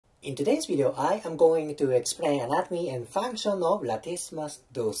In today's video, I am going to explain anatomy and function of latissimus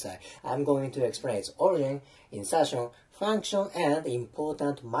dorsi. I'm going to explain its origin, insertion, function, and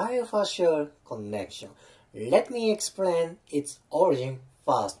important myofascial connection. Let me explain its origin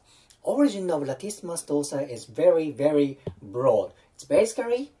first. Origin of latissimus dorsi is very broad. It's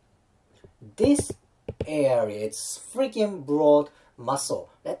basically this area. It's freaking broad muscle.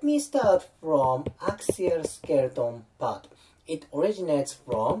 Let me start from axial skeleton part. It originates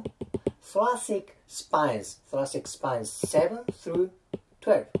from thoracic spines 7 through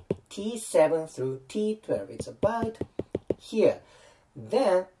 12, T7 through T12. It's about here.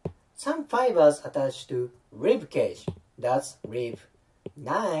 Then some fibers attached to rib cage. That's rib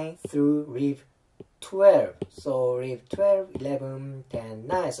 9 through rib 12. So rib 12, 11, 10,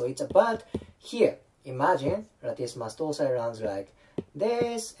 9. So it's about here. Imagine latissimus dorsi runs like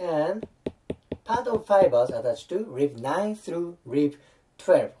this, and part of fibers attached to rib 9 through rib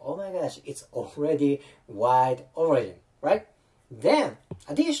 12. Oh my gosh, it's already wide origin, right? Then,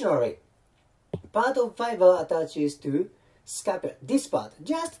 additionally, part of fiber attaches to scapula. This part,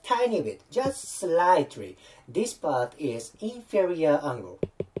 just tiny bit, just slightly. This part is inferior angle.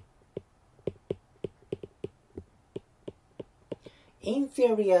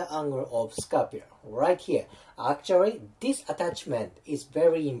 Inferior angle of scapula, right here. Actually, this attachment is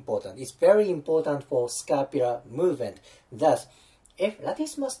very important. It's very important for scapular movement. Thus, if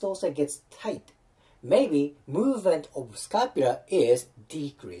latissimus dorsi gets tight, maybe movement of scapula is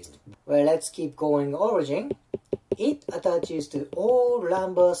decreased. Well, let's keep going. Origin. It attaches to all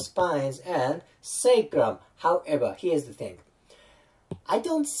lumbar spines and sacrum. However, here's the thing. I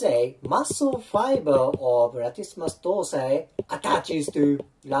don't say muscle fiber of latissimus dorsi attaches to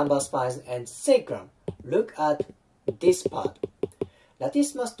lumbar spines and sacrum. Look at this part.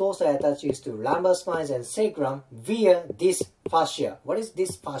 Latissimus dorsi attaches to lumbar spines and sacrum via this fascia. What is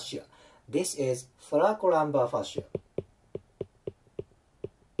this fascia? This is thoracolumbar fascia.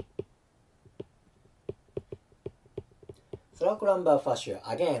 Thoracolumbar fascia.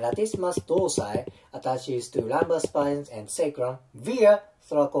 Again, latissimus dorsi attaches to lumbar spines and sacrum via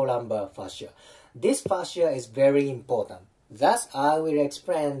thoracolumbar fascia. This fascia is very important. Thus, I will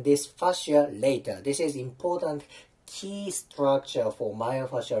explain this fascia later. This is important key structure for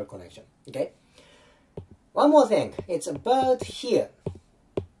myofascial connection. Okay. One more thing. It's about here.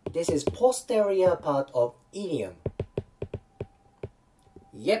 This is posterior part of ilium.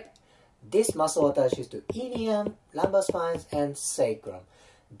 Yep. This muscle attaches to ilium, lumbar spines, and sacrum.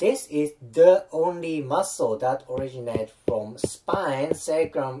 This is the only muscle that originates from spine,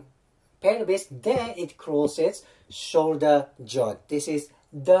 sacrum, pelvis, then it crosses shoulder joint. This is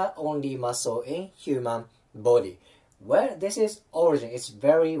the only muscle in human body. Well, this is origin. It's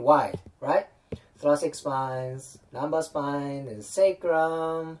very wide, right? Thoracic spines, lumbar spine, and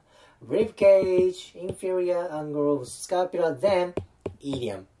sacrum, rib cage, inferior angle of scapula, then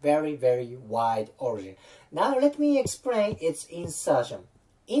ilium. Very wide origin. Now let me explain its insertion.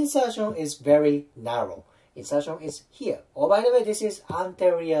 Insertion is very narrow. Insertion is here. Oh, by the way, this is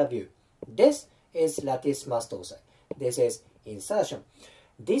anterior view. This is latissimus dorsi. This is insertion.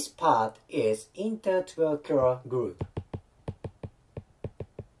 This part is intertubercular groove.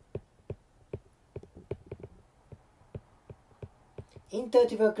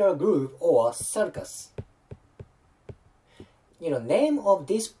 Intertubercular groove or sulcus. Name of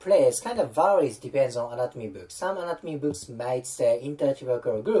this place kind of varies, depends on anatomy books. Some anatomy books might say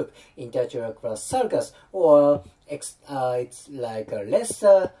intertubercular groove, intertubercular sulcus, or it's like a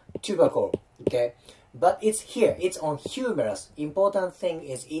lesser tubercle, okay? But it's here, it's on humerus. Important thing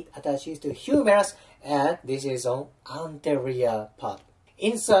is it attaches to humerus, and this is on anterior part.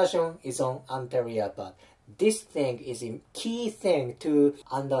 Insertion is on anterior part. This thing is a key thing to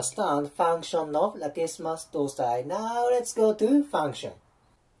understand function of latissimus dorsi. Now let's go to function.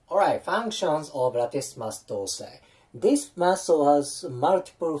 Alright, functions of latissimus dorsi. This muscle has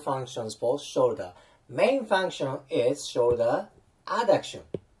multiple functions for shoulder. Main function is shoulder adduction.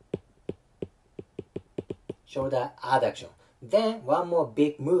 Shoulder adduction. Then one more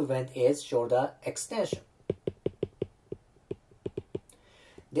big movement is shoulder extension.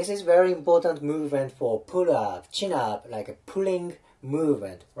 This is very important movement for pull-up, chin-up, like a pulling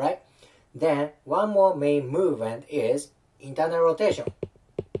movement, right? Then one more main movement is internal rotation.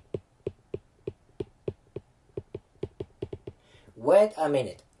 Wait a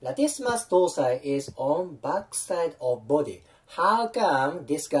minute. Latissimus dorsi is on back side of body. How come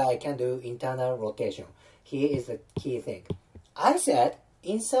this guy can do internal rotation? Here is the key thing. I said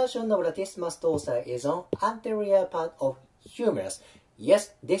insertion of latissimus dorsi is on anterior part of humerus.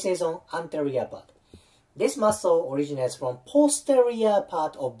 Yes, this is on anterior part. This muscle originates from posterior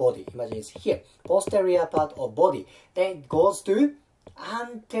part of body. Imagine it's here, posterior part of body. Then it goes to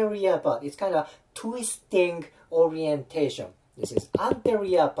anterior part. It's kind of twisting orientation. This is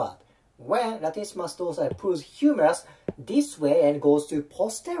anterior part. When latissimus dorsi pulls humerus this way and goes to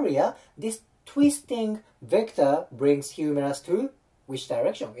posterior, this twisting vector brings humerus to which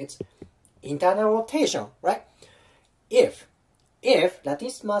direction? It's internal rotation, right? If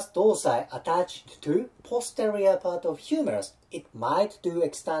latissimus dorsi attached to posterior part of humerus, it might do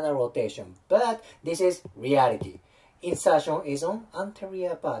external rotation, but this is reality. Insertion is on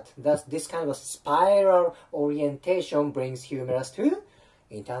anterior part. Thus, this kind of spiral orientation brings humerus to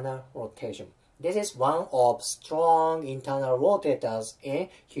internal rotation. This is one of strong internal rotators in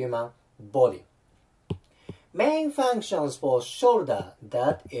human body. Main functions for shoulder,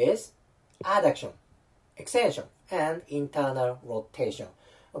 that is adduction, extension, and internal rotation.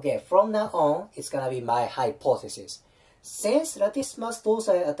 Okay, from now on, it's gonna be my hypothesis. Since latissimus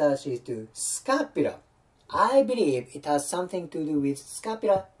dorsi attaches to scapula, I believe it has something to do with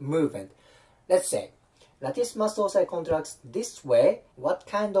scapular movement. Let's say, latissimus dorsi contracts this way. What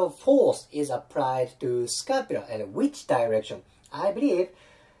kind of force is applied to scapula and which direction? I believe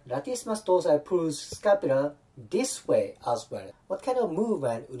latissimus dorsi pulls scapula this way as well. What kind of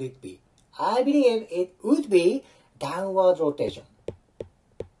movement would it be? I believe it would be downward rotation.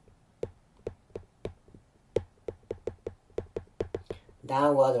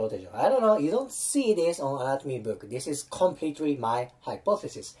 Downward rotation. I don't know, you don't see this on anatomy book. This is completely my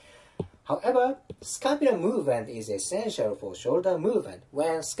hypothesis. However, scapular movement is essential for shoulder movement.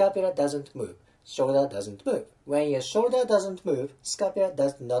 When scapula doesn't move, shoulder doesn't move. When your shoulder doesn't move, scapula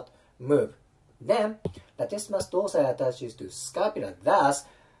does not move. Then, latissimus dorsi attaches to scapula. Thus,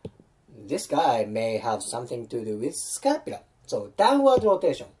 this guy may have something to do with scapula. So, downward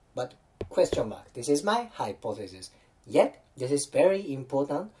rotation, but question mark. This is my hypothesis. Yet, this is very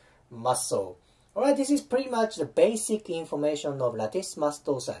important muscle. Alright, this is pretty much the basic information of latissimus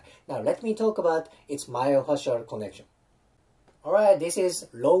dorsi. Now, let me talk about its myofascial connection. Alright, this is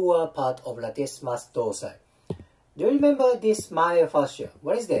lower part of latissimus dorsi. Do you remember this myofascia?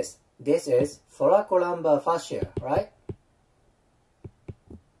 What is this? This is thoracolumbar fascia, right?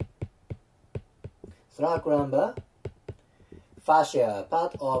 Thoracolumbar fascia,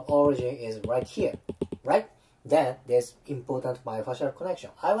 part of origin is right here, right? Then there's important myofascial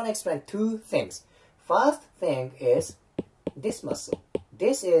connection. I want to explain two things. First thing is this muscle.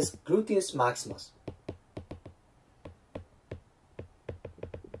 This is gluteus maximus.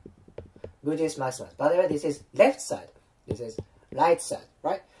 Gluteus maximus. By the way, this is left side. This is right side,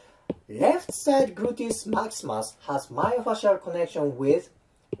 right? Left side gluteus maximus has myofascial connection with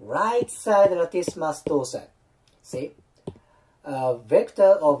right side latissimus dorsi. See?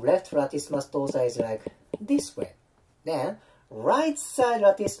 Vector of left latissimus dorsi is like this way. Then right side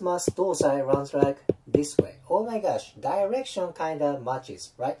latissimus dorsi runs like this way. Oh my gosh, direction kinda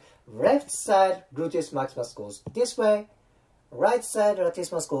matches, right? Left side gluteus maximus goes this way, right side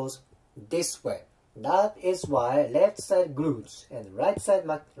latissimus goes this way. That is why left side glutes and right side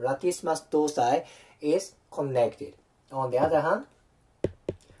latissimus dorsi is connected. On the other hand,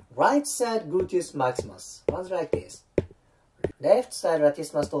 right side gluteus maximus runs like this. Left side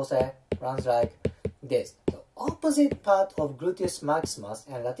latissimus dorsi runs like this. The opposite part of gluteus maximus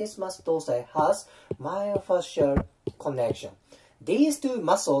and latissimus dorsi has myofascial connection. These two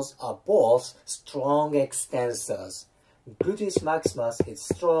muscles are both strong extensors. Gluteus maximus is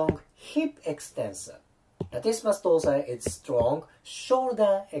strong hip extensor. Latissimus dorsi is strong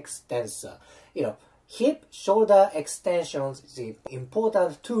shoulder extensor. You know, hip shoulder extensions is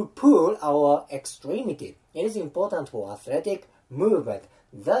important to pull our extremity. It is important for athletic movement.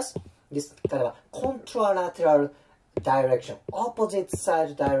 Thus, this kind of contralateral direction, opposite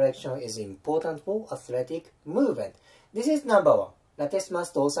side direction is important for athletic movement. This is number one,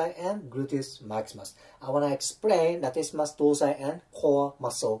 latissimus dorsi and gluteus maximus. I want to explain latissimus dorsi and core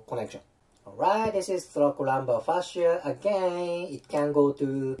muscle connection. Alright, this is thoracolumbar fascia. Again, it can go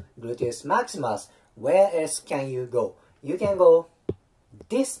to gluteus maximus. Where else can you go? You can go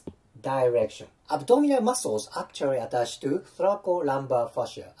this direction. Abdominal muscles actually attach to thoracolumbar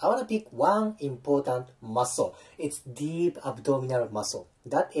fascia. I want to pick one important muscle. It's deep abdominal muscle.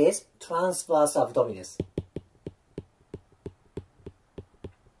 That is transverse abdominis.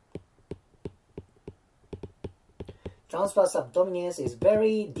 Transverse abdominis is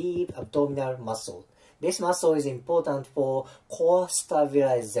very deep abdominal muscle. This muscle is important for core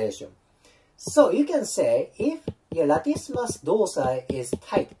stabilization. So you can say if your latissimus dorsi is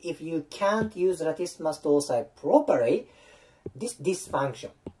tight, if you can't use latissimus dorsi properly, this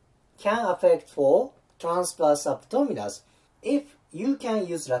dysfunction can affect for transverse abdominis. If you can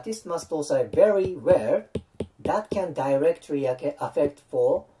use latissimus dorsi very well, that can directly affect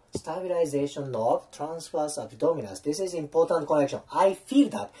for stabilization of transverse abdominis. This is important connection. I feel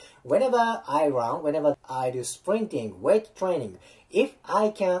that whenever I run, whenever I do sprinting, weight training, if I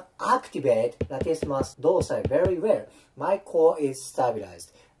can activate latissimus dorsi very well, my core is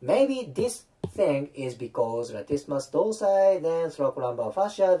stabilized. Maybe this thing is because latissimus dorsi, then thoracolumbar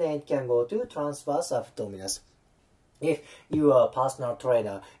fascia, then it can go to transverse abdominis. If you are a personal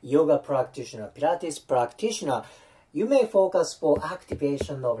trainer, yoga practitioner, Pilates practitioner, you may focus for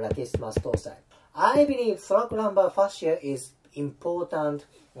activation of latissimus dorsi. I believe thoracolumbar fascia is important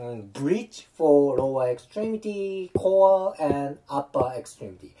bridge for lower extremity, core, and upper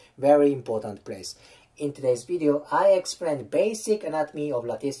extremity. Very important place. In today's video, I explained basic anatomy of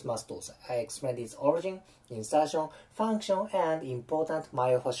latissimus dorsi. I explained its origin, insertion, function, and important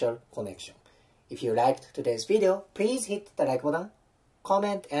myofascial connection. If you liked today's video, please hit the like button,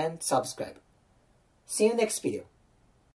 comment, and subscribe. See you next video.